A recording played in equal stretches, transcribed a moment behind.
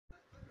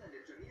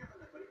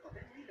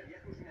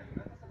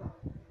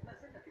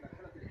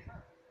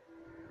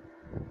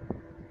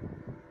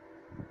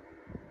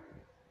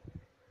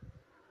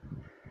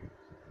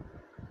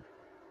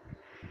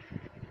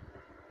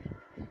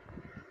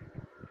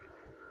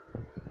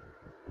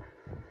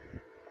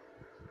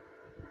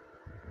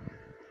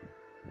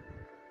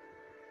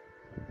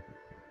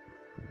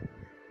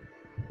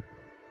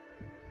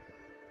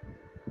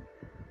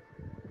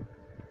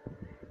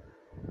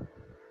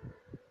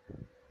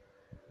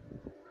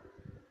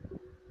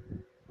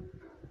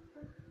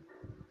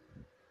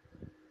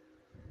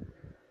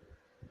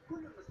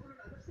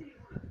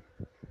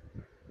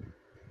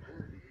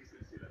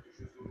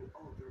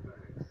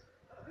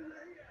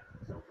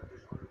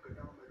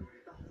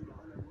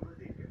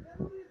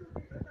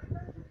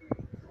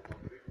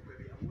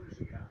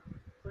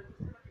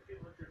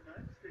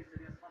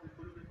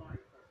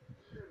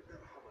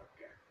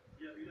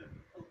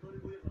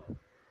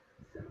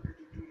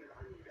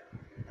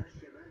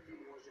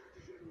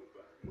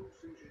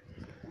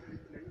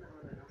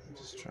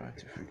just trying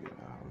to figure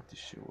out how this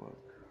shit work.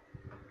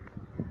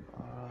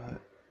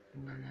 Alright.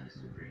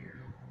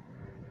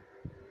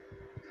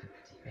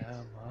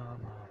 Yeah,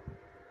 mama,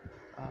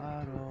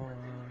 I don't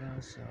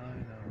wanna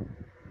sign up.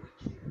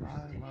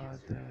 Like my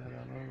dad,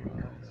 I'm a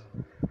writer.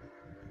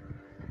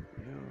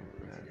 You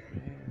let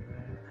me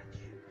live.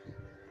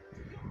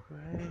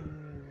 Crazy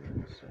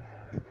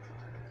inside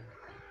my head.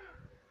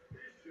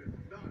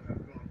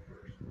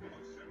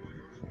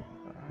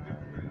 I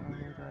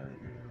know that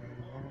you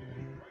want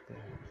me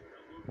there.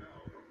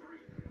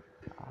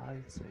 I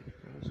take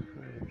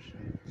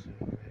prescription to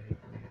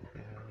make me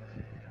feel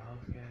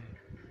okay.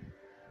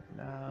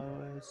 Now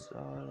it's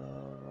all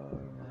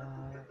over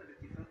my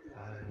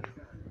head.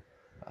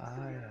 I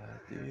had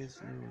these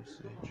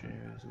lucid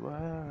dreams where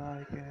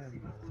I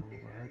can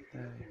move a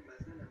day.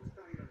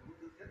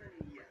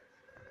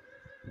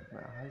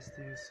 My eyes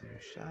still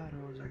see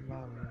shadows in my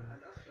room.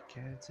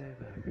 Can't take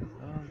back the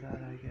love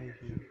that I gave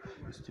you.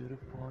 It's to the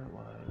point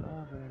where I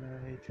love and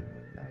I hate you,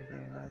 and I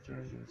cannot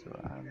change you, so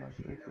I must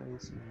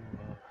replace you.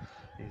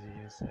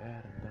 Easier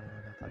said than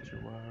done. I thought you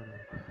were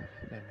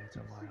the let me to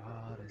my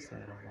heart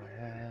instead of my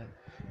head.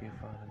 You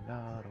found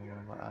another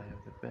one, but I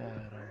am the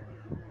better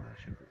one. I want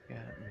you to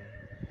forget me.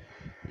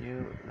 You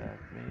let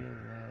me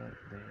let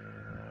the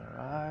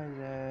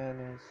rising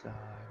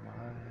inside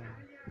my head.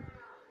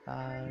 I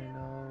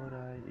know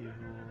that you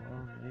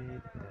want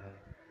me dead.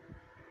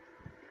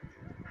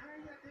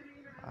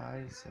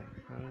 I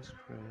take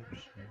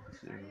prescription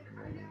to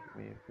make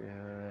me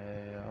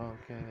feel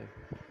okay.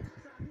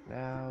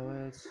 Now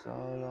it's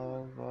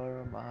all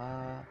over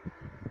my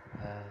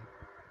head.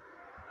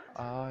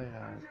 I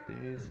had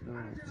these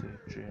lucid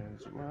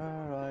dreams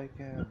where I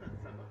can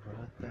move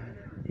a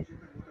thing.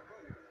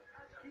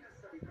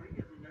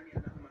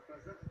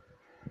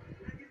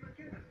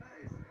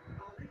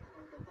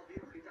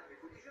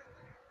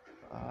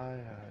 I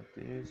had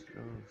these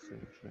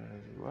lucid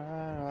dreams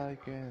where I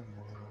can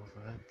move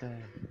a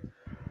thing.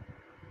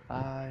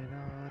 I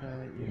know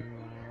that you